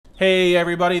Hey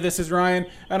everybody, this is Ryan,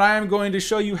 and I am going to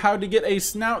show you how to get a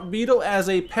Snout Beetle as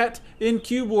a pet in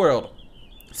CubeWorld.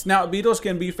 Snout Beetles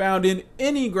can be found in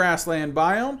any grassland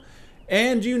biome,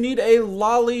 and you need a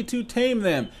lolly to tame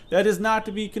them. That is not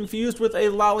to be confused with a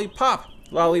lollipop.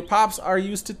 Lollipops are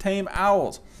used to tame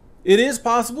owls. It is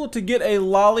possible to get a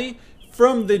lolly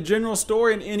from the general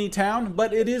store in any town,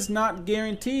 but it is not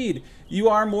guaranteed. You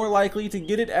are more likely to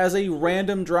get it as a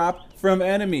random drop from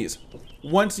enemies.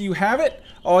 Once you have it,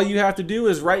 all you have to do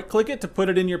is right click it to put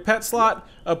it in your pet slot,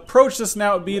 approach the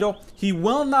Snout Beetle. He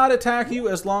will not attack you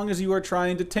as long as you are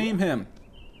trying to tame him.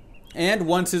 And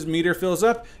once his meter fills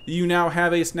up, you now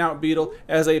have a Snout Beetle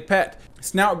as a pet.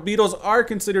 Snout Beetles are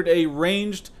considered a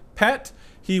ranged pet.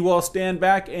 He will stand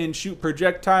back and shoot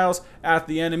projectiles at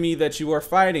the enemy that you are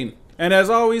fighting. And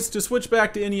as always, to switch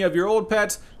back to any of your old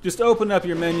pets, just open up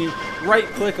your menu, right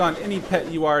click on any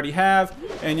pet you already have,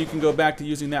 and you can go back to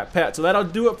using that pet. So that'll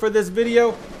do it for this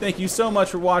video. Thank you so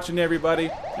much for watching, everybody,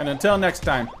 and until next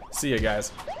time, see you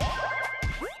guys.